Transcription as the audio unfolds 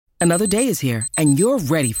Another day is here, and you're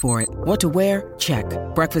ready for it. What to wear? Check.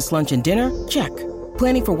 Breakfast, lunch, and dinner? Check.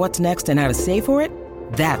 Planning for what's next and how to save for it?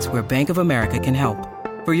 That's where Bank of America can help.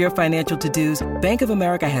 For your financial to-dos, Bank of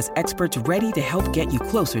America has experts ready to help get you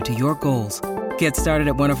closer to your goals. Get started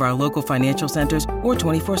at one of our local financial centers or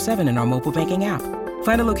 24/7 in our mobile banking app.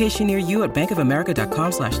 Find a location near you at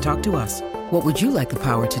bankofamerica.com/talktous. What would you like the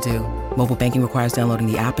power to do? Mobile banking requires downloading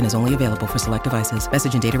the app and is only available for select devices.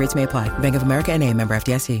 Message and data rates may apply. Bank of America N.A., member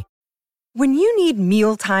FDIC. When you need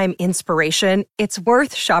mealtime inspiration, it's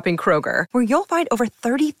worth shopping Kroger, where you'll find over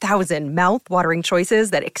 30,000 mouth-watering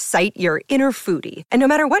choices that excite your inner foodie. And no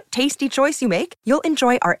matter what tasty choice you make, you'll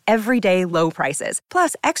enjoy our everyday low prices,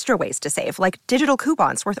 plus extra ways to save, like digital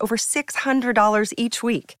coupons worth over $600 each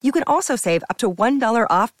week. You can also save up to $1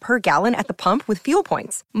 off per gallon at the pump with fuel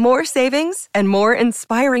points. More savings and more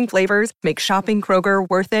inspiring flavors make shopping Kroger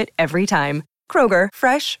worth it every time. Kroger,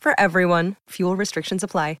 fresh for everyone. Fuel restrictions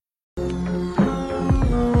apply.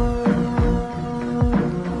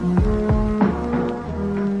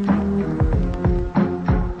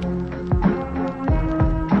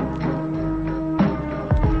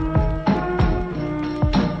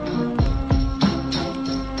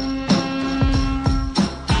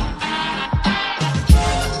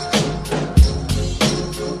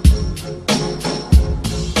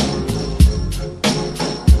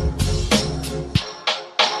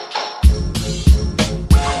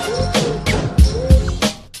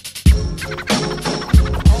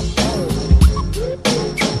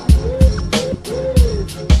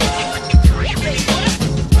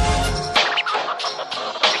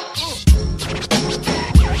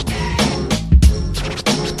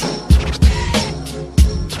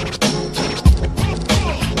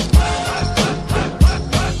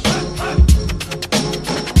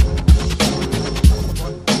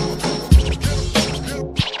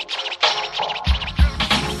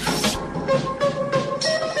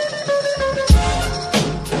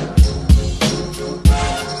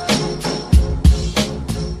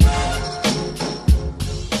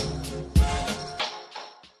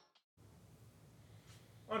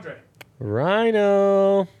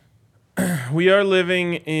 Rhino. We are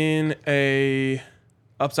living in a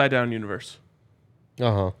upside down universe.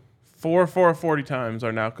 4 40 times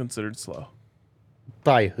are now considered slow.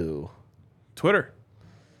 By who? Twitter.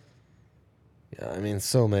 Yeah, I mean,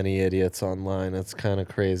 so many idiots online. It's kind of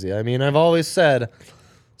crazy. I mean, I've always said,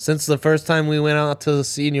 since the first time we went out to the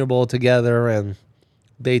Senior Bowl together and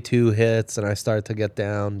day 2 hits and I start to get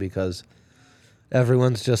down because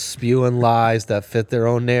everyone's just spewing lies that fit their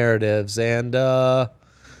own narratives, and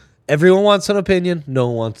everyone wants an opinion. No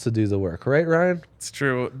one wants to do the work. Right, Ryan? It's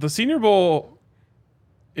true. The Senior Bowl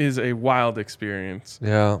is a wild experience.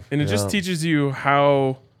 Yeah. And it just teaches you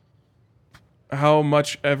how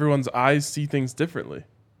much everyone's eyes see things differently.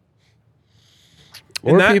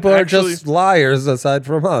 Or people are just liars aside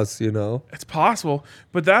from us, you know? It's possible.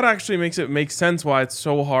 But that actually makes it make sense why it's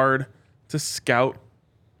so hard to scout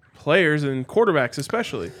players and quarterbacks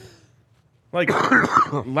especially. Like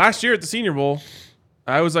last year at the Senior Bowl,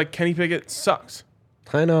 I was like, Kenny Pickett sucks.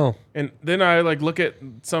 I know. And then I like look at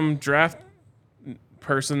some draft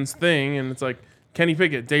person's thing and it's like Kenny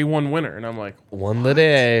Pickett, day 1 winner. And I'm like, won the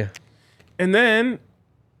day. And then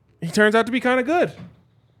he turns out to be kind of good.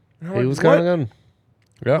 He was kind of good.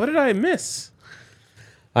 Yeah. What did I miss?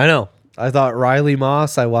 I know. I thought Riley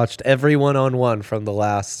Moss, I watched every one-on-one from the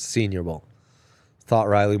last Senior Bowl. Thought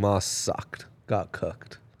Riley Moss sucked. Got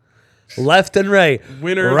cooked. Left and right.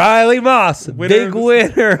 Winner. Riley Moss, big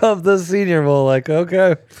winner of the Senior Bowl. Like,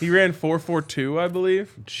 okay. He ran 4.42, I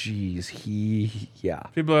believe. Jeez, yeah.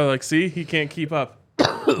 People are like, see, he can't keep up.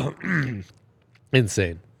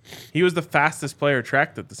 Insane. He was the fastest player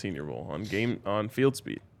tracked at the Senior Bowl on field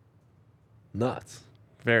speed. Nuts.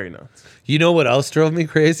 Very nuts. You know what else drove me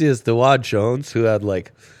crazy is Dawad Jones, who had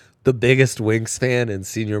like the biggest wingspan in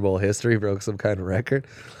Senior Bowl history, broke some kind of record.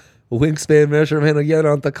 Wingspan measurement again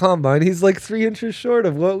on the combine. He's like 3 inches short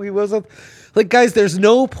of what we was up. Like, guys, there's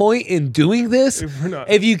no point in doing this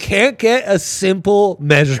if you can't get a simple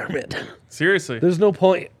measurement. Seriously. There's no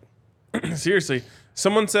point. Seriously.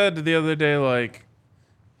 Someone said the other day, like,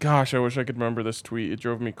 gosh, I wish I could remember this tweet. It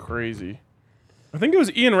drove me crazy. I think it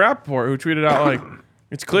was Ian Rappaport who tweeted out, like,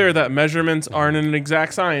 it's clear that measurements aren't an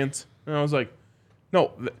exact science. And I was like,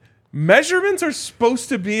 no, measurements are supposed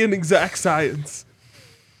to be an exact science.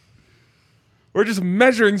 We're just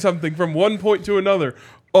measuring something from one point to another.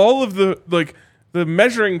 All of the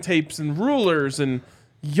measuring tapes and rulers and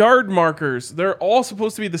yard markers, they're all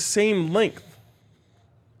supposed to be the same length.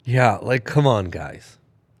 Yeah, like, come on, guys.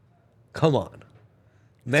 Come on.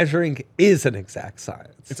 Measuring is an exact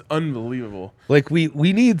science. It's unbelievable. Like we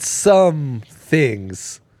need some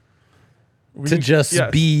things to just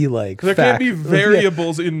be like there fact. can't be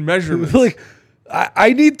variables in measurements. Like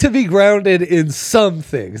I need to be grounded in some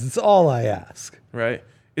things. It's all I ask. Right?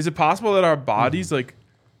 Is it possible that our bodies like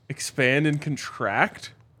expand and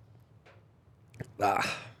contract?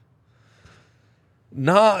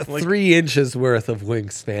 Not Like- 3 inches worth of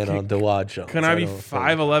wingspan on Dawad Jones. Can I be don't think.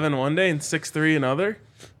 5'11" one day and 6'3" another?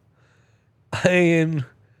 I mean,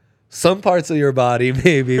 some parts of your body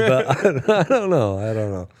maybe, but I don't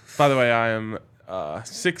know. By the way, I am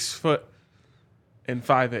 6 foot and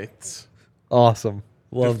 5/8. Awesome.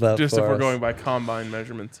 Love that. Just for if we're us. going by combine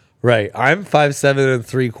measurements. Right. I'm 5'7" and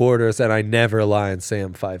 3/4, and I never lie and say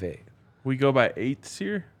I'm 5'8". We go by eighths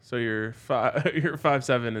here, so you're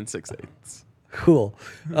 5'7" and 6/8. Cool.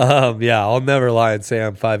 Yeah, I'll never lie and say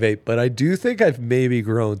I'm 5'8", but I do think I've maybe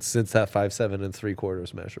grown since that 5'7" and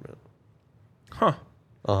 3/4 measurement. Huh.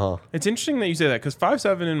 Uh-huh. It's interesting that you say that because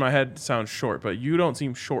 5'7" in my head sounds short, but you don't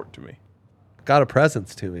seem short to me. Got a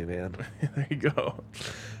presence to me, man. There you go.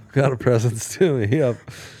 Got a presence to me. Yep.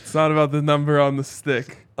 It's not about the number on the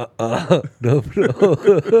stick. No.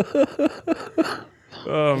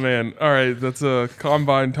 Oh, man. All right. That's a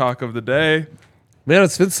combine talk of the day. Man,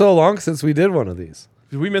 it's been so long since we did one of these.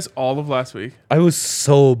 Did we miss all of last week? I was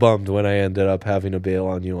so bummed when I ended up having to bail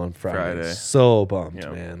on you on Friday. So bummed, Yeah.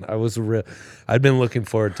 man. I'd been looking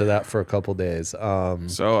forward to that for a couple days.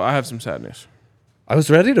 So I have some sad news. I was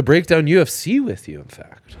ready to break down UFC with you, in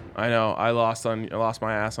fact. I know. I lost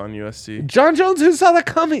my ass on USC. John Jones, who saw that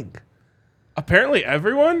coming? Apparently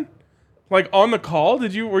everyone? Like on the call?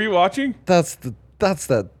 Were you watching? That's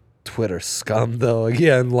that Twitter scum, though,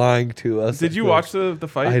 again, lying to us. Did you watch the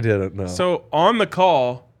fight? I didn't know. So on the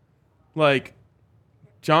call, like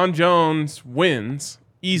John Jones wins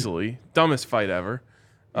easily. Dumbest fight ever.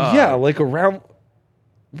 yeah, like around...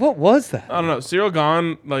 What was that? I don't know. Cyril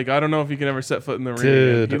Gahn, like, I don't know if he can ever set foot in the ring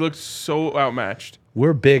Dude. again. He looked so outmatched.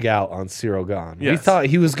 We're big out on Cyril Gahn. We Yes. thought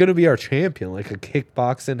he was going to be our champion, like a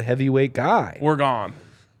kickboxing heavyweight guy. We're gone.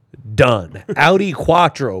 Done. Audi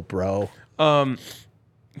Quattro, bro.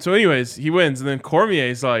 So anyways, he wins. And then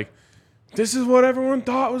Cormier's like, this is what everyone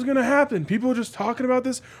thought was going to happen. People were just talking about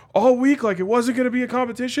this all week like it wasn't going to be a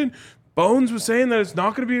competition. Bones was saying that it's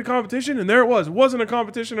not going to be a competition. And there it was. It wasn't a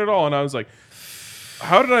competition at all. And I was like,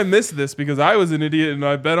 how did I miss this? Because I was an idiot and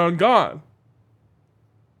I bet on Gahn.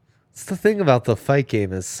 It's the thing about the fight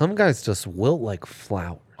game is some guys just wilt like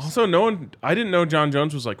flowers. Also, I didn't know John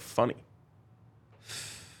Jones was like funny.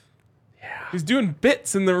 Yeah. He's doing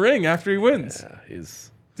bits in the ring after he wins. Yeah, he's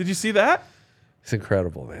Did you see that?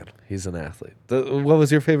 incredible, man. He's an athlete. What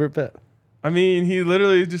was your favorite bit? I mean, he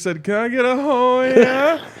literally just said, "Can I get a oh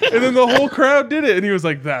yeah?" And then the whole crowd did it. And he was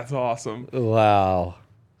like, "That's awesome." Wow.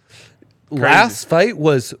 Last fight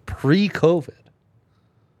was pre-COVID.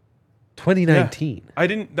 2019. I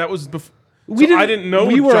didn't, that was before. We I didn't know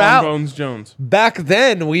we were John out. Bones Jones. Back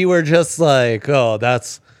then, we were just like, oh,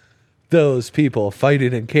 that's those people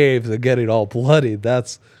fighting in caves and getting all bloody.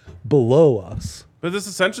 That's below us. But this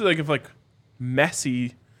is essentially like if like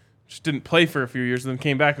Messi just didn't play for a few years and then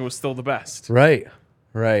came back and was still the best. Right.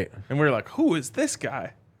 Right. And we were like, who is this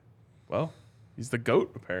guy? Well, he's the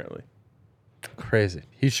GOAT, apparently. Crazy.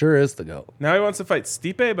 He sure is the GOAT. Now he wants to fight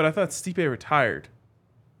Stipe, but I thought Stipe retired.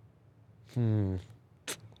 One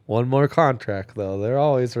more contract, though. They're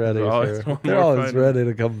always ready. There's always one They're more always fight. ready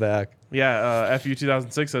to come back. Yeah, FU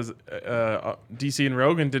 2006 says DC and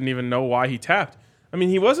Rogan didn't even know why he tapped. I mean,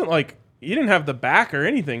 he wasn't like, he didn't have the back or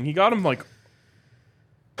anything. He got him like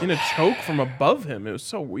in a choke from above him. It was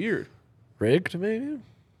so weird. Rigged, maybe?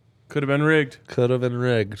 Could have been rigged. Could have been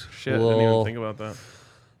rigged. Shit, I didn't even think about that.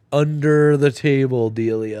 Under the table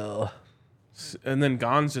dealio. And then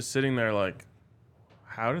Gahn's just sitting there like,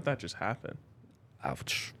 how did that just happen?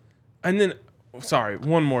 Ouch. And then, sorry,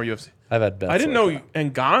 one more UFC. I've had bets. I didn't like know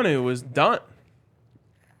that. Ngannou was done.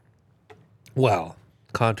 Well,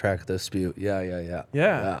 contract dispute. Yeah.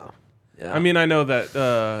 I mean, I know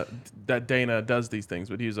that that Dana does these things,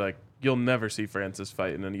 but he's like, you'll never see Francis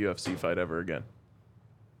fight in a UFC fight ever again.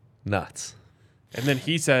 Nuts. And then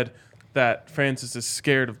he said that Francis is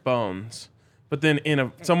scared of Bones. But then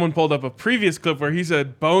someone pulled up a previous clip where he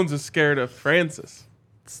said Bones is scared of Francis.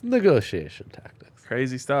 It's negotiation tactics.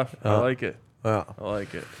 Crazy stuff. I like it. Yeah. I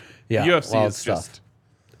like it. Yeah. UFC wild is stuff. just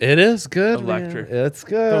It is good. Electric. Man. It's the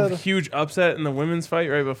good. huge upset in the women's fight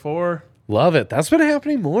right before. Love it. That's been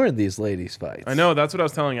happening more in these ladies' fights. I know. That's what I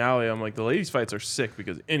was telling Allie. I'm like, the ladies' fights are sick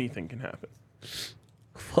because anything can happen.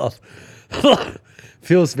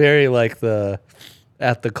 Feels very like the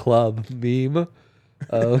at the club meme.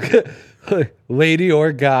 Lady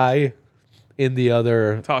or guy in the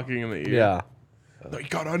other. Talking in the ear. Yeah. No, you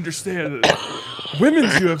gotta understand that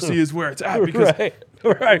women's UFC is where it's at because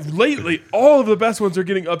Right. lately all of the best ones are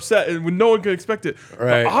getting upset and when no one can expect it.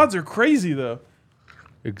 Right. The odds are crazy though.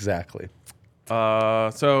 Exactly.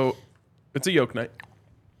 So it's a yoke night.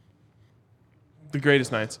 The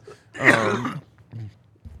greatest nights.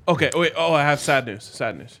 Okay, wait. Oh, I have sad news.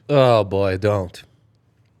 Sad news. Oh boy, don't.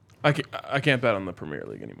 I can't bet on the Premier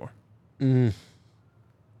League anymore.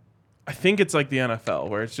 I think it's like the NFL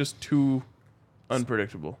where it's just too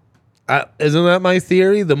unpredictable. Isn't that my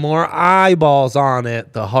theory? The more eyeballs on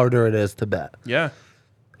it, the harder it is to bet. Yeah.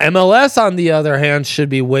 MLS, on the other hand, should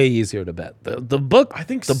be way easier to bet. The book, I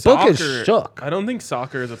think the soccer, book is shook. I don't think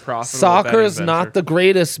soccer is a profitable Soccer betting is not venture. the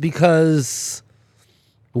greatest because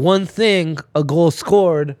one thing, a goal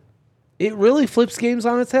scored, it really flips games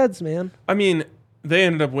on its heads, man. I mean, they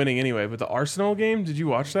ended up winning anyway, but the Arsenal game, did you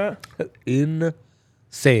watch that?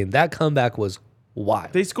 Insane. That comeback was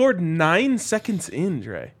wild. They scored 9 seconds in,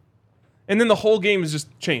 Dre. And then the whole game is just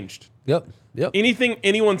changed. Yep. Anything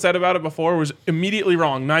anyone said about it before was immediately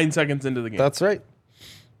wrong 9 seconds into the game. That's right.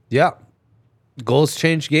 Yeah. Goals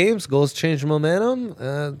change games. Goals change momentum.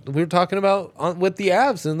 We were talking about with the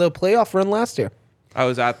Avs in the playoff run last year. I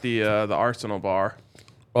was at the Arsenal bar.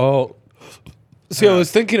 Oh. See, I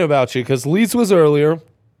was thinking about you because Leeds was earlier.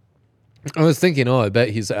 I was thinking, I bet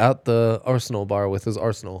he's at the Arsenal bar with his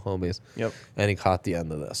Arsenal homies. Yep. And he caught the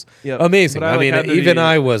end of this. Yep. Amazing. But I, I mean, had to even be-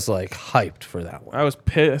 I was like hyped for that one. I was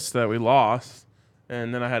pissed that we lost,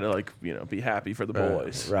 and then I had to be happy for the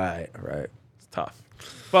boys. Right. It's tough,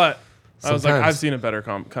 but I was like, Sometimes. I've seen a better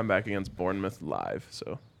comeback against Bournemouth live.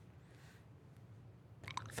 So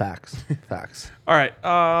Facts. all right,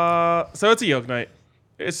 so it's a yoke night.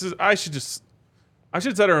 I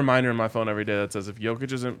should set a reminder in my phone every day that says if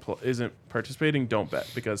Jokic isn't participating, don't bet,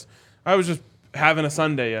 because I was just having a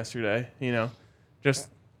Sunday yesterday.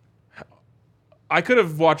 I could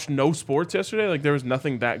have watched no sports yesterday. Like there was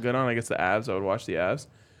nothing that good on. I guess the Avs. I would watch the Avs,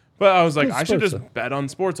 but I was like, Good I should sports, just bet on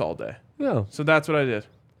sports all day. Yeah. So that's what I did,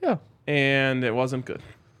 Yeah. and it wasn't good.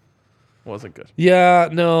 Wasn't good. Yeah.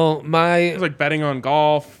 No, It was like betting on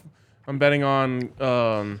golf. I'm betting on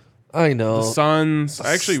I know. the Suns.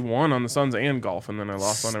 I actually won on the Suns and golf, and then I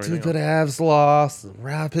lost on everything Stupid else. Avs lost.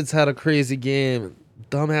 Rapids had a crazy game.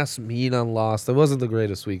 Dumbass Milan lost. It wasn't the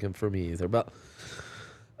greatest weekend for me either. But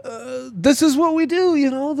this is what we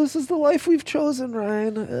do, This is the life we've chosen,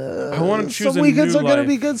 Ryan. I want to choose some a weekends new are going to life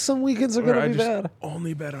be good. Some weekends are where going I to be just bad.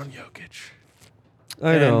 only bet on Jokic.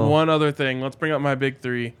 I know. And one other thing. Let's bring up my big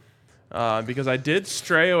three. Because I did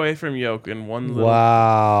stray away from Yoke in one little.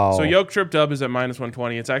 Wow. So Yoke trip dub is at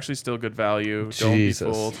 -120. It's actually still good value. Don't be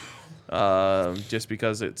Jesus. fooled. Just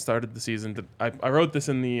because it started the season. I wrote this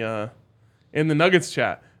in the Nuggets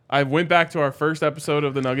chat. I went back to our first episode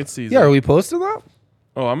of the Nuggets season. Yeah, are we posting that?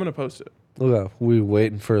 Oh, I'm gonna post it. Okay. We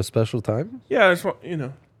waiting for a special time? Yeah, I just want,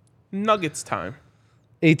 Nuggets time.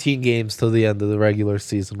 18 games till the end of the regular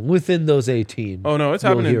season. Within those 18. Oh no, it's you'll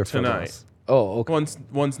happening hear from tonight. us. Oh, okay.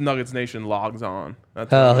 Once Nuggets Nation logs on.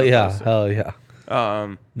 That's when I'm Hell gonna yeah. post it. Hell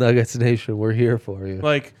yeah. Nuggets Nation, we're here for you.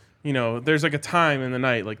 There's like a time in the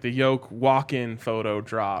night, like the Yoke walk-in photo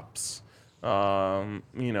drops. Wind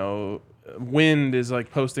is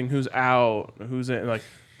like posting who's out, who's in. Like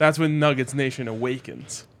that's when Nuggets Nation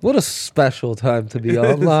awakens. What a special time to be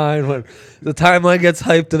online when the timeline gets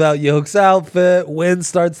hyped about Yoke's outfit. Win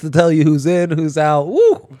starts to tell you who's in, who's out.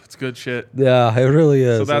 Woo! It's good shit. Yeah, it really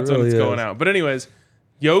is. So that's it really when it's going is. out. But anyways,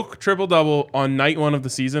 Yoke triple-double on night 1 of the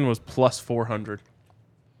season was plus 400.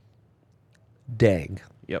 Dang.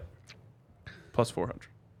 Yep. Plus 400.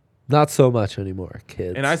 Not so much anymore,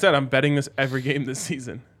 kids. And I said I'm betting this every game this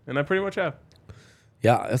season. And I pretty much have.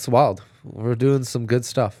 Yeah, it's wild. We're doing some good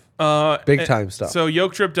stuff. Big time stuff. So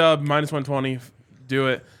Yoke trip dub, -120. Do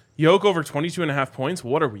it. Yoke over 22.5 points.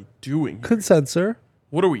 What are we doing here? Consensor.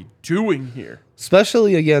 What are we doing here?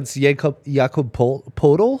 Especially against Jakob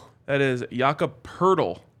Podol. That is Jakob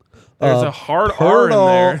Pertl. There's a hard R in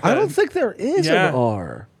there. I don't think there is Yeah. an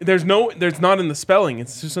R. There's not in the spelling.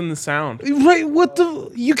 It's just in the sound. Right,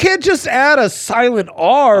 you can't just add a silent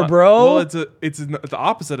R, bro. Well, it's the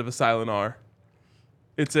opposite of a silent R.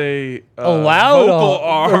 It's a loud vocal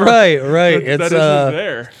R. Right. That It's isn't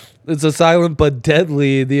there. It's a silent but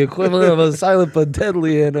deadly, the equivalent of a silent but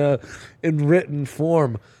deadly in written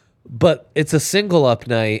form. But it's a single up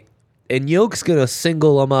night, and Yoke's gonna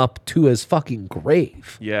single him up to his fucking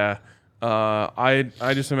grave. Yeah. I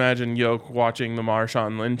just imagine Yoke watching the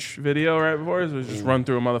Marshawn Lynch video right before it was just run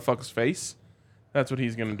through a motherfucker's face. That's what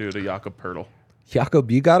he's gonna do to Jakob Pertl.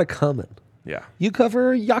 Jakob, you got it coming. Yeah. You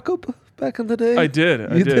cover Jakob back in the day? I did.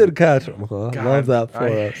 You did catch him. Huh? God, Love that for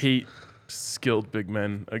I us. hate skilled big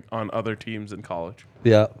men on other teams in college.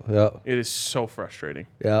 Yeah, yeah, It is so frustrating.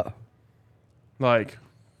 yeah. Like,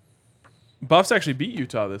 Buffs actually beat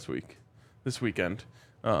Utah this weekend.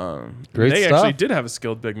 Great they stuff. actually did have a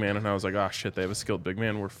skilled big man, and I was like, oh shit, they have a skilled big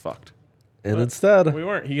man. We're fucked. And But instead, we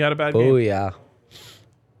weren't. He had a bad oh game. yeah.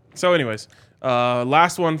 So,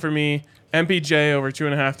 last one for me. MPJ over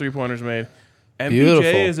 2.5 3-pointers made. MPJ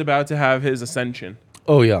Beautiful. is about to have his ascension.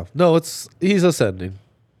 Oh yeah. No, he's ascending.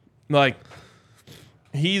 Like,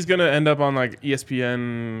 he's gonna end up on like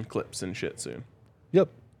ESPN clips and shit soon. Yep.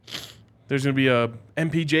 There's gonna be a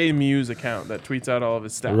MPJ Muse account that tweets out all of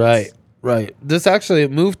his stats. Right. Right. This actually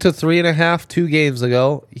moved to 3.5 2 games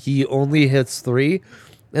ago. He only hits 3.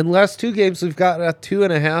 In the last 2 games, we've got at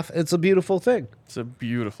 2.5. It's a beautiful thing. It's a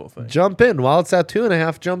beautiful thing. Jump in. While it's at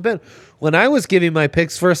 2.5, jump in. When I was giving my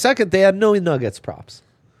picks for a second, they had no Nuggets props.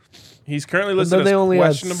 He's currently then listed they as only had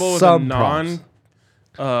questionable with a some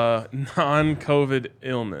non-COVID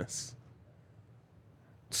illness.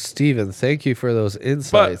 Steven, thank you for those But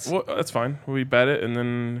insights. that's fine. We bet it, and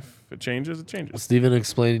then if it changes, it changes. Steven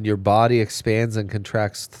explained your body expands and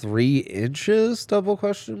contracts 3 inches? Double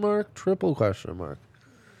question mark? Triple question mark?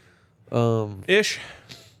 Ish.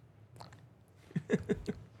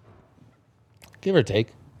 Give or take,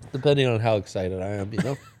 depending on how excited I am,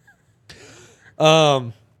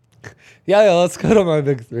 Yeah, let's go to my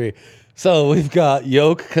big 3. So we've got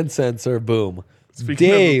Yoke, Consensor, boom. Speaking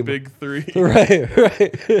Dame. of a big 3, Right.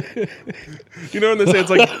 you know when they say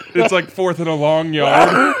it's like fourth in a long yard.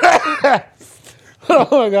 Oh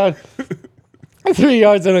my God. 3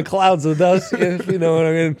 yards in a clouds of dust, if you know what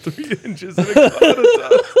I mean. 3 inches in a cloud of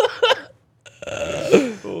dust.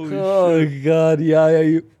 Holy Oh God,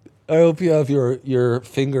 yeah. I hope you have your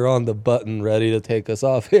finger on the button ready to take us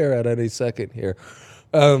off here at any second here.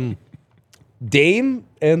 Dame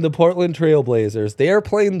and the Portland Trailblazers, they are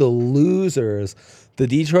playing the losers, the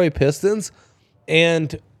Detroit Pistons,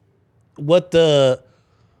 and what the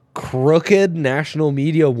crooked national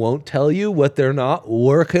media won't tell you, what they're not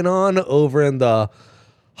working on over in the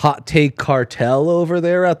hot take cartel over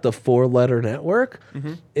there at the 4-letter network,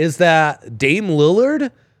 is that Dame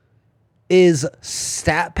Lillard is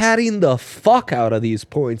stat padding the fuck out of these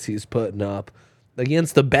points he's putting up.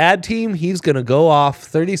 Against the bad team, he's going to go off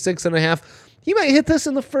 36.5. He might hit this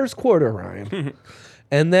in the first quarter, Ryan.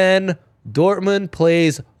 And then Dortmund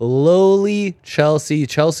plays lowly Chelsea.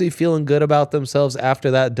 Chelsea feeling good about themselves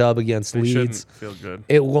after that dub against They Leeds. shouldn't feel good.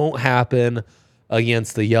 It won't happen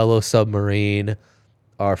against the Yellow Submarine.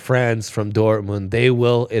 Our friends from Dortmund, they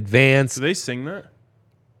will advance. Do they sing that?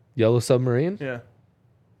 Yellow Submarine? Yeah.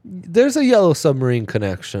 There's a Yellow Submarine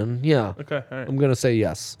connection. Yeah. Okay. All right. I'm going to say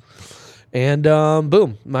yes. And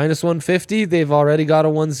boom, minus 150. They've already got a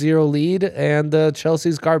 1-0 lead, and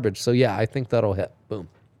Chelsea's garbage. So, yeah, I think that'll hit. Boom.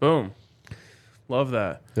 Boom. Love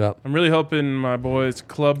that. Yep. I'm really hoping my boys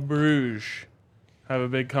Club Bruges have a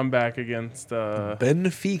big comeback against Benfica.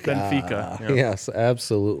 Benfica, yeah. Yes,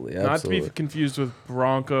 absolutely. not to Absolutely. be confused with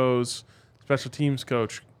Broncos special teams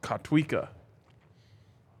coach Katwika.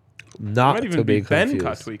 Not Might to even be be Ben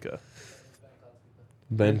confused. Katwika.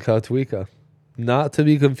 Ben Katwika. Not to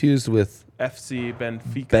be confused with FC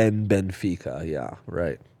Benfica. Ben Benfica. Yeah,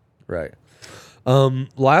 right. Right.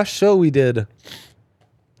 Last show we did,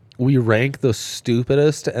 we ranked the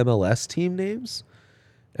stupidest MLS team names,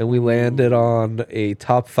 and we landed on a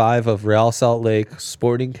top 5 of Real Salt Lake,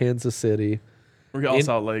 Sporting Kansas City, Real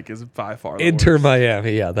Salt Lake is by far the Inter worst.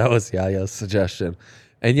 Miami. Yeah, that was Yaya's suggestion.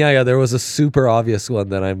 And yeah, there was a super obvious one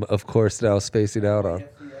that I'm, of course, now spacing out on.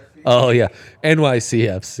 Oh, yeah.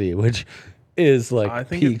 NYCFC, which is like I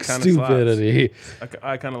think it peak kinda slaps. stupidity.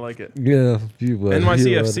 I kind of like it. Yeah, you would. you would.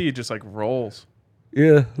 NYCFC just like rolls.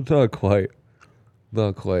 Yeah, not quite.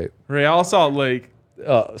 Not quite. Real Salt Lake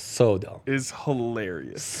Oh, so dumb. is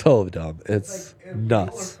hilarious. So dumb. It's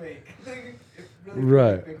nuts.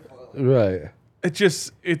 Right. Right. It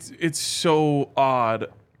just it's so odd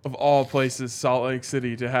of all places, Salt Lake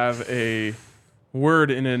City, to have a word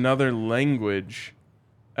in another language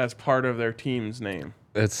as part of their team's name.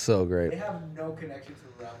 It's so great. They have no connection to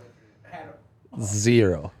Real Madrid.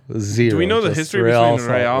 Zero. Do we know the Just history Real between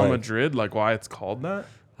Salt Real Lake. Madrid, like why it's called that?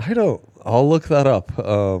 I don't. I'll look that up. It might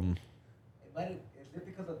have, is it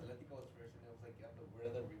because Atletico was first and it was like you have to wear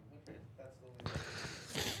the Real Madrid?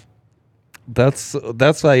 That's the only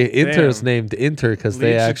That's why Inter's Damn. named Inter because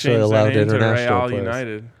they Leeds should actually change their allowed name to international Real players.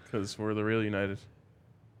 United because we're the Real United.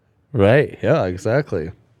 Right? Yeah.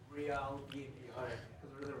 Exactly. Real DNVR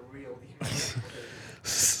because we're the real DNVR.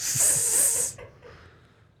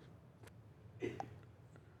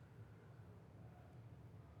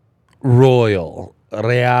 royal.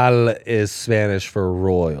 Real is Spanish for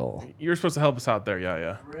royal. You were supposed to help us out there.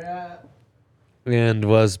 Yeah. And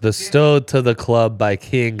was bestowed to the club by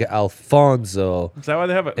King Alfonso Is that why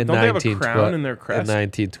they have a? in Don't they have a 1920 crown in their crest? In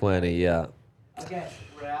 1920, yeah. Again,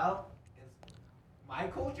 Real is my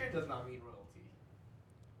culture does not mean royalty.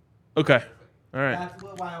 Okay. All right. That's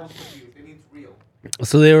why I was confused. It means real.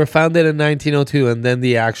 So they were founded in 1902, and then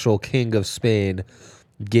the actual King of Spain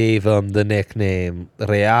gave them the nickname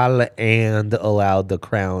Real and allowed the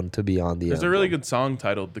crown to be on the There's a really emblem. good song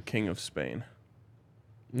titled "The King of Spain."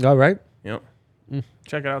 All right. Yep.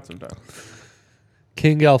 Check it out sometime.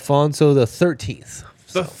 King Alfonso the 13th.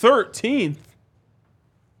 The 13th. A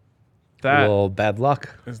That little bad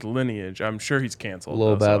luck. is lineage. I'm sure he's canceled.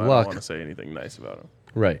 Little though, so bad I luck. don't want to say anything nice about him.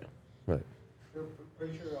 Right. You're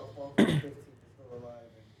pretty sure Alfonso 15 is still alive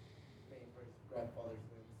and paying for his grandfather's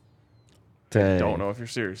sins. Dang. Don't know if you're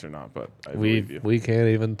serious or not, but I believe you. We can't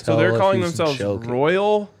even tell. So they're if calling he's themselves joking.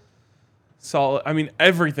 Royal Solid. I mean,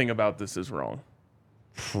 everything about this is wrong.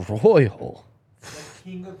 Royal. The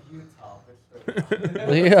king of Utah. Which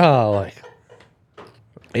they're- Yeah, like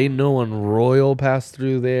ain't no one royal passed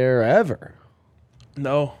through there ever.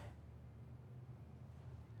 No.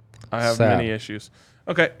 I have Sad. many issues.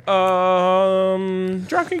 Okay. DraftKings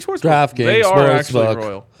Sportsbook. DraftKings They are actually Sportsbook.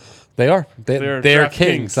 royal. They are. They're They're DraftKings.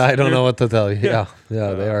 kings. I don't They're- know what to tell you. Yeah, they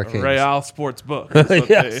are kings. Real Sportsbook is what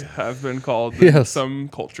Yes. they have been called in Yes. some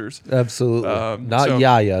cultures. Absolutely. Not so-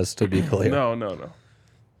 yayas, to be clear. No.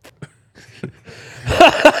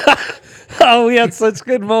 Oh, we had such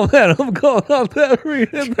good momentum going on that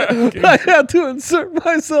reading. I had to insert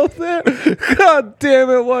myself there. God damn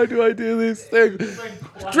it. Why do I do these things?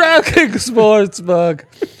 DraftKings Sportsbook.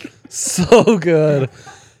 So good.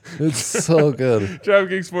 It's so good.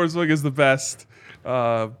 DraftKings Sportsbook is the best.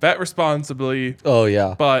 Bet responsibly, Oh,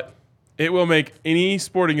 yeah. but it will make any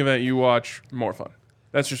sporting event you watch more fun.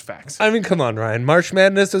 That's just facts. I mean, come on, Ryan. March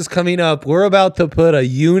Madness is coming up. We're about to put a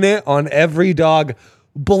unit on every dog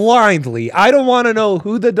blindly. I don't want to know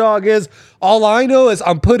who the dog is. All I know is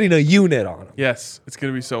I'm putting a unit on him. Yes, it's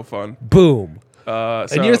going to be so fun. Boom. So,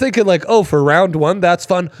 And you're thinking like, oh, for round one, that's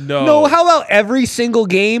fun. No. How about every single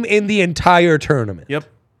game in the entire tournament? Yep.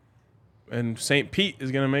 And St. Pete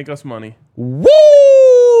is going to make us money.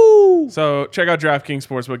 Woo! So check out DraftKings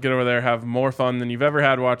Sportsbook. Get over there. Have more fun than you've ever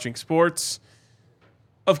had watching sports.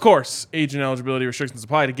 Of course, age and eligibility restrictions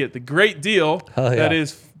apply to get the great deal. Hell yeah. That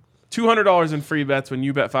is $200 in free bets when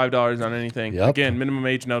you bet $5 on anything. Yep. Again, minimum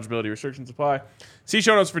age and eligibility restrictions apply. See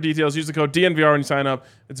show notes for details. Use the code DNVR when you sign up.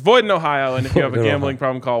 It's void in Ohio. And if you have a Void in gambling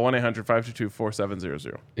Ohio. problem, call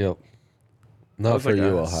 1-800-522-4700. Yep. That Not was for like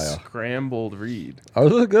you, a Ohio. scrambled read. That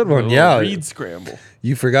was a good one. A little Yeah. read scramble.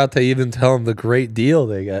 You forgot to even tell them the great deal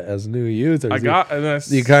they get as new users. I got, and then I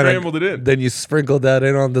You kind scrambled it in. Then you sprinkled that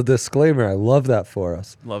in on the disclaimer. I love that for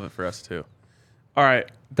us. Love it for us, too. All right.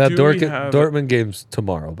 That do we have Dortmund game's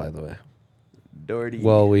tomorrow, by the way. Doherty.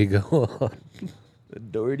 Well, we go on. The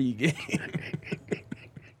Doherty game.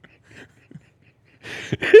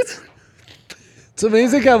 It's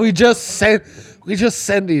amazing how we just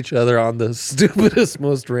send each other on the stupidest,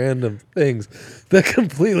 most random things that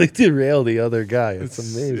completely derail the other guy. It's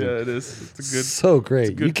amazing. Yeah, it is. It's a good. So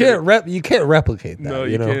great. good You can't replicate that. No,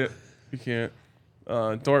 you you know? can't. You can't.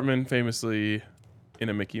 Dortmund famously in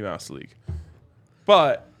a Mickey Mouse league,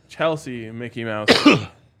 but Chelsea Mickey Mouse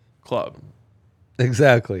club.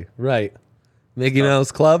 Exactly. Right. Mickey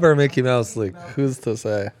Mouse Club or Mickey Mouse League? Who's to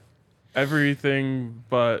say? Everything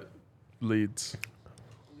but Leeds.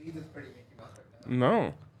 Leeds is pretty Mickey Mouse right now.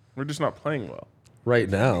 No, we're just not playing well. Right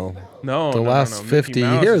now. No, The no, last no. Mickey 50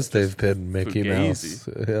 Mouse years is they've just been Mickey Mouse.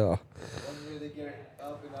 fugazi. Yeah. One year they get it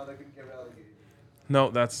up and now they can get relegated. No,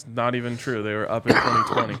 that's not even true. They were up in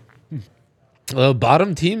 2020.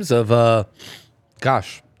 Bottom teams of,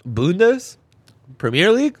 Bundes,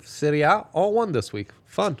 Premier League, Serie A, all won this week.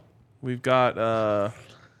 Fun. We've got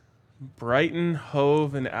Brighton,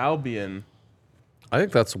 Hove, and Albion I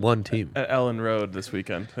think that's one team. at Ellen Road this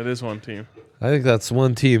weekend. It is one team. I think that's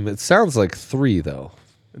one team. It sounds like three, though.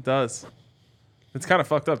 It does. It's kind of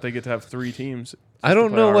fucked up. They get to have three teams. I don't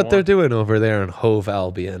play know what they're R1. doing over there in Hove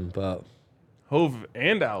Albion, but Hove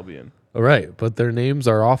and Albion. right. But their names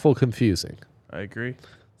are awful confusing. I agree.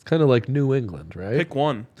 It's kind of like New England, right? Pick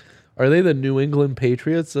one. Are they the New England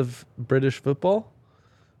Patriots of British football?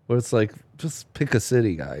 Where it's like, just pick a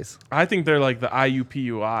city, guys. I think they're like the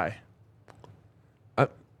IUPUI.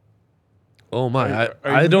 Oh my! Are you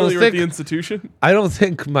I don't familiar with the think institution? I don't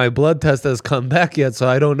think my blood test has come back yet, so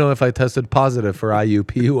I don't know if I tested positive for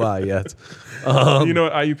IUPUI yet. You know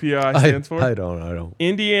what IUPUI stands for? I don't.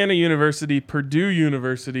 Indiana University, Purdue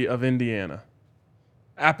University of Indiana.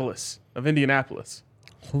 of Indianapolis.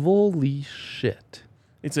 Holy shit.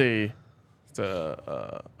 It's a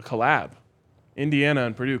collab. Indiana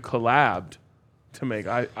and Purdue collabed to make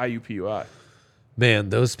IUPUI. Man,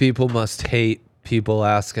 those people must hate people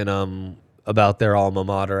asking them about their alma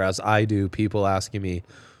mater as I do people asking me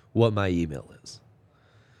what my email is.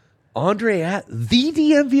 Andre at the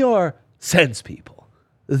DMVR sends people.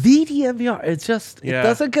 The DMVR. It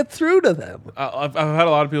doesn't get through to them. I've had a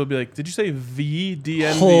lot of people be like, did you say the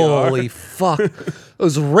DNVR? Holy fuck. I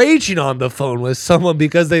was raging on the phone with someone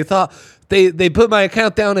because they thought they put my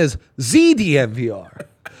account down as ZDMVR.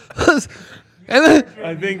 And then,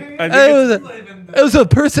 I think it was a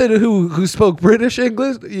person who spoke British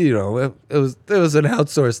English. You know, it was an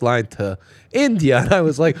outsourced line to India, and I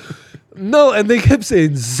was like, no, and they kept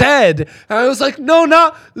saying Zed, and I was like, no,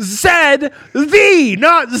 not Zed,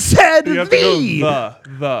 not Zed, you have to go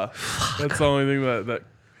the. That's the only thing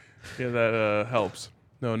that helps.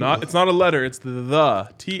 No, it's not a letter. It's the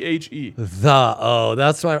THE.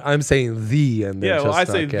 That's why I'm saying the, and yeah, well, I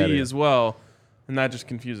say the as well. And that just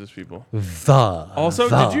confuses people. Also,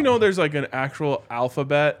 did you know there's like an actual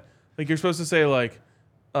alphabet? Like you're supposed to say like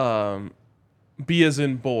B as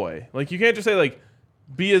in boy. Like you can't just say like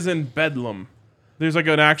B as in bedlam. There's like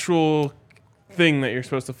an actual thing that you're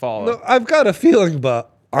supposed to follow. No, I've got a feeling,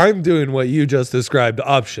 but I'm doing what you just described,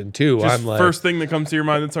 option 2. Just I'm like first thing that comes to your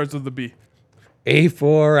mind that starts with the B.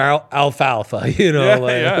 A4 alfalfa, you know,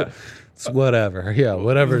 Yeah. It's whatever. Yeah,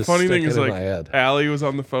 whatever. The funny thing is, in like, my head. Allie was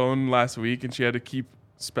on the phone last week and she had to keep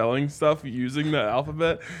spelling stuff using the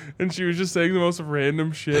alphabet, and she was just saying the most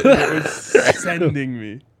random shit. And it was sending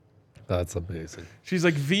me. That's amazing. She's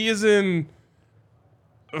like, V is in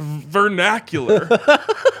vernacular.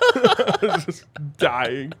 I was just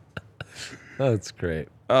dying. That's great.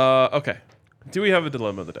 Okay. Do we have a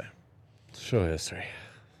dilemma of the day? Show history.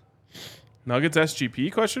 Nuggets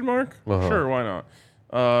SGP question mark? Uh-huh. Sure, why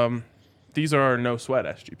not? These are no sweat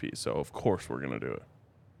SGPs, so of course we're gonna do it.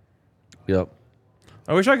 Yep.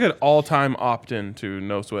 I wish I could all time opt in to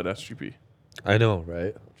no sweat SGP. I know,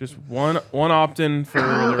 right? Just one opt in for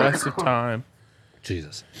the rest of time.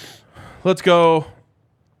 Jesus. Let's go.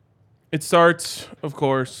 It starts, of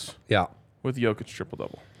course, Yeah. with Jokic triple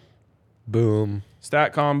double. Boom.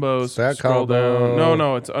 Stat combos. Stat scroll combo. down.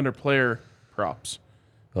 No, it's under player props.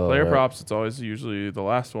 Oh, Player right. props. It's always usually the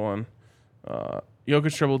last one.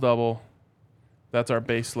 Jokic triple double. That's our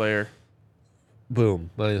base layer. Boom.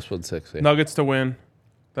 Minus 160. Nuggets to win.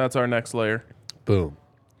 That's our next layer. Boom.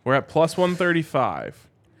 We're at plus 135.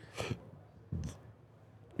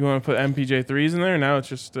 You want to put MPJ threes in there? Now it's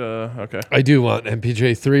just okay. I do want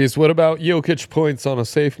MPJ threes. What about Jokic points on a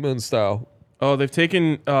safe moon style? Oh, they've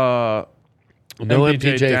taken No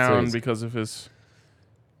MPJ down threes. because of his.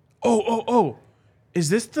 Oh! Is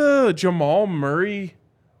this the Jamal Murray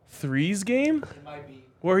threes game It might be.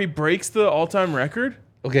 where he breaks the all-time record?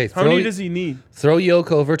 Okay, How many does he need? throw Yoke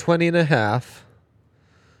over 20.5.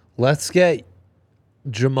 Let's get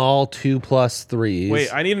Jamal 2+ threes.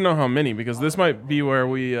 Wait, I need to know how many because this might be where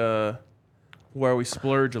we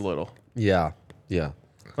splurge a little. Yeah.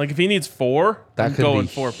 Like if he needs 4, That I'm could going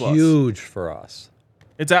be 4+. huge for us.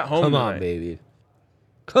 It's at home Come tonight on, baby.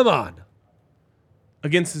 Come on.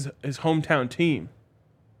 against his hometown team.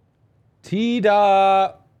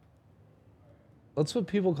 T-Dot. That's what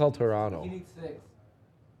people call He Toronto. needs 6.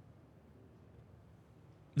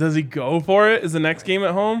 Does he go for it? Is the next game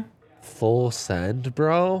at home? Full send,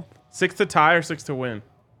 bro. 6 to tie or 6 to win?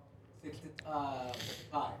 6 to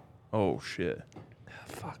 5. Oh shit.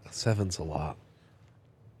 Fuck, 7's a lot.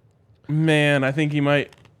 Man, I think he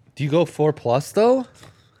might. Do you go 4+ though?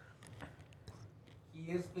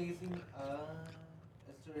 He is facing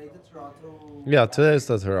today the Toronto. Yeah, today's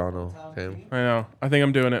the Toronto hometown game. team. I know. I think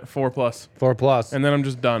I'm doing it 4+, 4+. and then I'm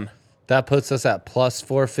just done. That puts us at plus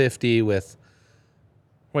 450 with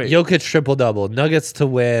Wait, Jokic triple double, Nuggets to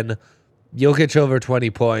win, Jokic over 20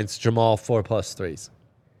 points, Jamal 4+ threes.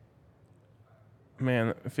 man,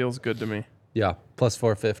 it feels good to me. Yeah, plus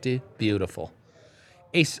 450. Beautiful.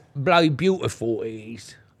 It's bloody beautiful,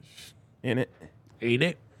 Ace. In it. Ain't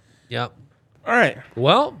it? Yep. All right.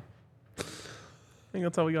 Well, I think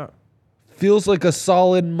that's all we got. feels like a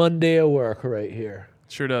solid Monday of work right here.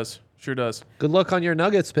 Sure does. Sure does. Good luck on your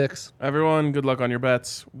Nuggets picks. Everyone, good luck on your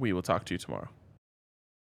bets. We will talk to you tomorrow.